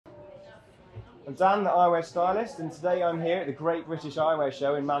I'm Dan, the Eyewear Stylist, and today I'm here at the Great British Eyewear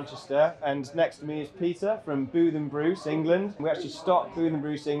Show in Manchester, and next to me is Peter from Booth & Bruce, England. We actually stock Booth &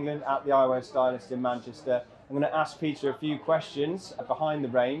 Bruce, England at the Eyewear Stylist in Manchester. I'm going to ask Peter a few questions behind the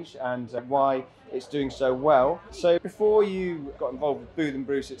range and why it's doing so well. So before you got involved with Booth &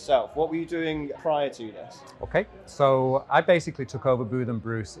 Bruce itself, what were you doing prior to this? Okay, so I basically took over Booth &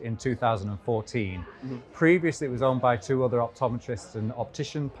 Bruce in 2014. Previously, it was owned by two other optometrists and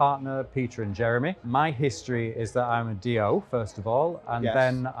optician partner, Peter and Jeremy. My history is that I'm a DO, first of all, and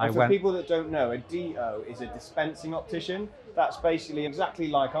then I went... For people that don't know, a DO is a dispensing optician. That's basically exactly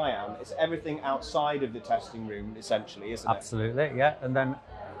like I am. It's everything outside of the testing room, essentially, isn't it? Absolutely, yeah. And then,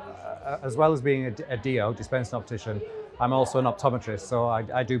 as well as being a DO, dispensing optician, I'm also an optometrist, so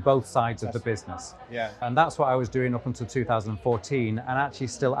I do both sides of the business. Yeah. And that's what I was doing up until 2014, and actually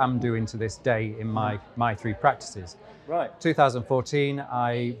still am doing to this day in my three practices. Right. 2014,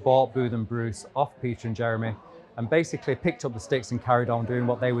 I bought Booth & Bruce off Peter and Jeremy, and basically picked up the sticks and carried on doing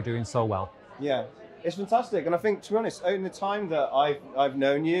what they were doing so well. Yeah. It's fantastic, and I think, to be honest, in the time that I've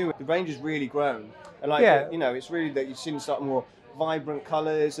known you, the range has really grown, and you know, it's really that you've seen some more vibrant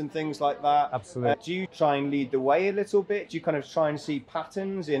colours and things like that. Absolutely. Do you try and lead the way a little bit? Do you kind of try and see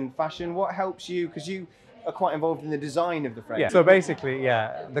patterns in fashion? What helps you? Because you are quite involved in the design of the frame. Yeah. So basically,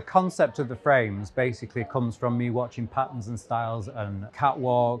 yeah, the concept of the frames basically comes from me watching patterns and styles and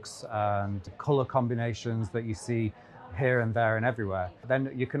catwalks and colour combinations that you see here and there and everywhere.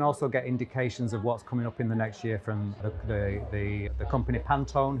 Then you can also get indications of what's coming up in the next year from the company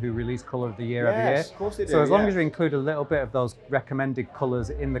Pantone, who release colour of the year every year. Yes, of course they do. So as long as you include a little bit of those recommended colours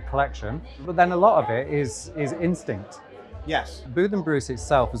in the collection, but then a lot of it is instinct. Yes. Booth & Bruce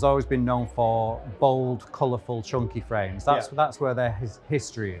itself has always been known for bold, colourful, chunky frames. That's where their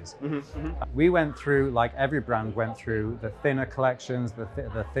history is. We went through, like every brand went through, the thinner collections,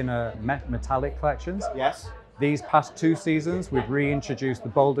 the thinner metallic collections. Yes. These past 2 seasons, we've reintroduced the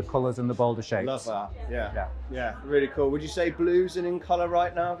bolder colours and the bolder shapes. Love that. Yeah, really cool. Would you say blue's in colour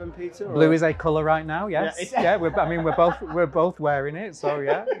right now, then, Peter? Or? Blue is a colour right now. Yes. Yeah. We're both wearing it. So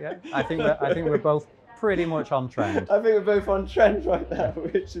yeah. I think we're both pretty much on trend. I think we're both on trend right now,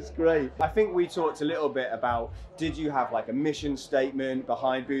 which is great. I think we talked a little bit about, did you have like a mission statement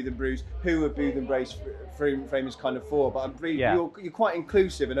behind Booth & Bruce? Who are Booth & Bruce framers kind of for? But you're quite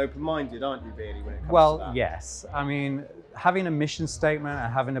inclusive and open-minded, aren't you, really, when it comes to that? Well, yes. I mean, having a mission statement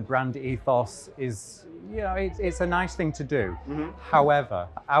and having a brand ethos is, you know, it's a nice thing to do. However,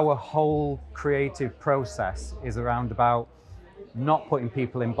 our whole creative process is around about not putting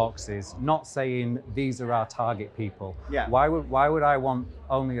people in boxes, not saying these are our target people. Yeah. Why would I want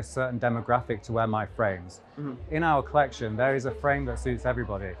only a certain demographic to wear my frames? In our collection, there is a frame that suits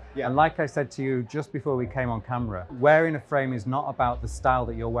everybody. Yeah. And like I said to you just before we came on camera, wearing a frame is not about the style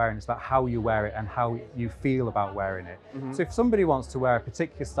that you're wearing, it's about how you wear it and how you feel about wearing it. So if somebody wants to wear a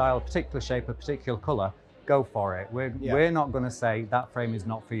particular style, a particular shape, a particular color, go for it. We're not going to say that frame is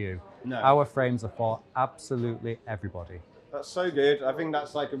not for you. No. Our frames are for absolutely everybody. That's so good. I think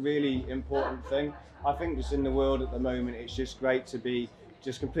that's like a really important thing. I think just in the world at the moment, it's just great to be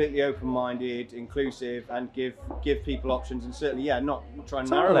just completely open-minded, inclusive, and give people options, and certainly, not try and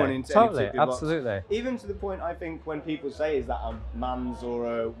narrow one into any particular box. Absolutely. Even to the point, I think, when people say, is that a man's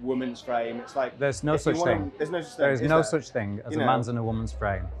or a woman's frame, it's like... There's no such thing. There's no such thing. There is no such thing as a man's and a woman's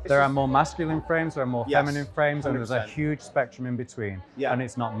frame. There are more masculine frames, there are more feminine frames, and there's a huge spectrum in between. Yeah. And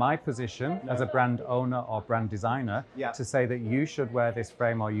it's not my position as a brand owner or brand designer to say that you should wear this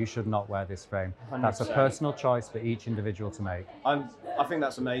frame or you should not wear this frame. 100%. That's a personal choice for each individual to make. I think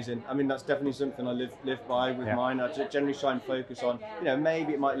that's amazing. I mean, that's definitely something I live by with mine. I generally try and focus on, you know,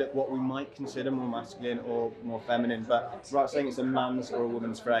 maybe it might look what we might consider more masculine or more feminine, but right, saying it's a man's or a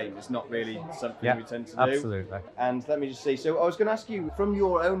woman's frame is not really something we tend to do. Absolutely. And let me just see. So I was going to ask you, from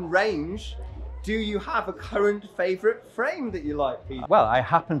your own range, do you have a current favourite frame that you like, Pete? Well, I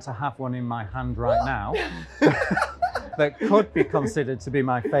happen to have one in my hand right now that could be considered to be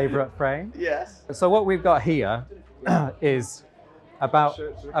my favourite frame. Yes. So what we've got here is about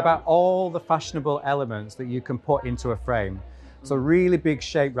all the fashionable elements that you can put into a frame. So really big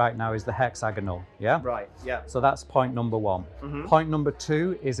shape right now is the hexagonal, Right, yeah. So that's point number 1. Point number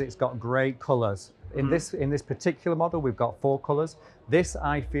 2 is it's got great colours. In this particular model, we've got 4 colours. This,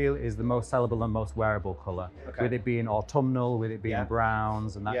 I feel, is the most sellable and most wearable colour, with it being autumnal, with it being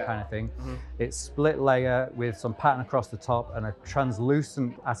browns and that kind of thing. It's split layer with some pattern across the top and a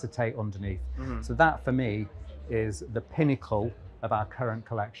translucent acetate underneath. So that, for me, is the pinnacle of our current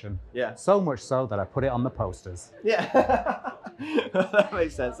collection. Yeah. So much so that I put it on the posters. Yeah. That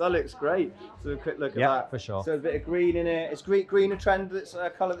makes sense. That looks great. So a quick look at that. Yeah, for sure. So a bit of green in it. Is green a trend that's a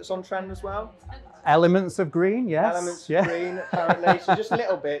colour that's on trend as well? Elements of green, yes. Elements of green, apparently. So just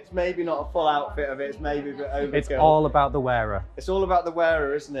little bits, maybe not a full outfit of it. It's maybe a bit overkill. It's all about the wearer. It's all about the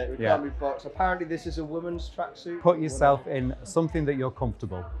wearer, isn't it? We can't be boxed. Apparently this is a woman's tracksuit. Put yourself in something that you're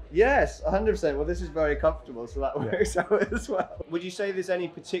comfortable. Yes, 100%. Well, this is very comfortable, so that works out as well. Would you say there's any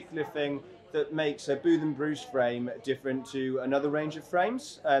particular thing that makes a Booth & Bruce frame different to another range of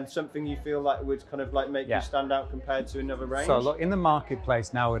frames, and something you feel like would kind of like make you stand out compared to another range? So look, in the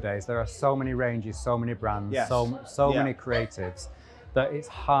marketplace nowadays, there are so many ranges, so many brands, so many creatives, that it's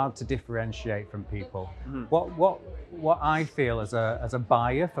hard to differentiate from people. What I feel as a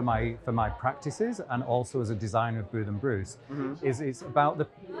buyer for my practices, and also as a designer of Booth & Bruce, is it's about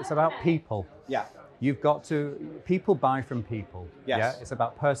people. Yeah. You've got to, people buy from people. Yes. Yeah, it's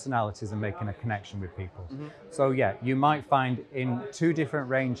about personalities and making a connection with people. So yeah, you might find in two different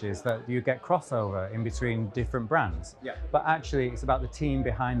ranges that you get crossover in between different brands. Yeah. But actually it's about the team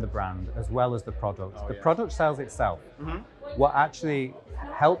behind the brand as well as the product. The product sells itself. What actually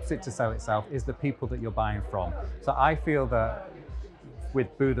helps it to sell itself is the people that you're buying from. So I feel that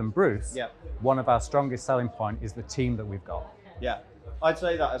with Booth & Bruce, one of our strongest selling point is the team that we've got. Yeah, I'd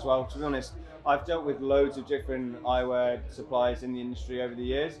say that as well, to be honest. I've dealt with loads of different eyewear suppliers in the industry over the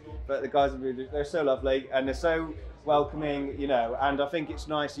years, but the guys, they're so lovely and they're so welcoming, you know, and I think it's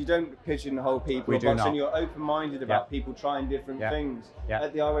nice. You don't pigeonhole people, and you're open-minded about people trying different things.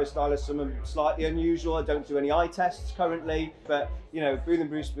 At the Eyewear Stylist, some are slightly unusual. I don't do any eye tests currently, but you know, Booth &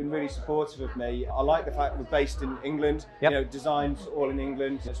 Bruce have been really supportive of me. I like the fact we're based in England, you know, designs all in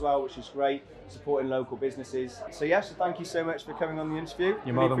England as well, which is great, supporting local businesses. So yes, thank you so much for coming on the interview.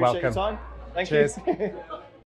 You're more than welcome. Your time. Thank Cheers. you.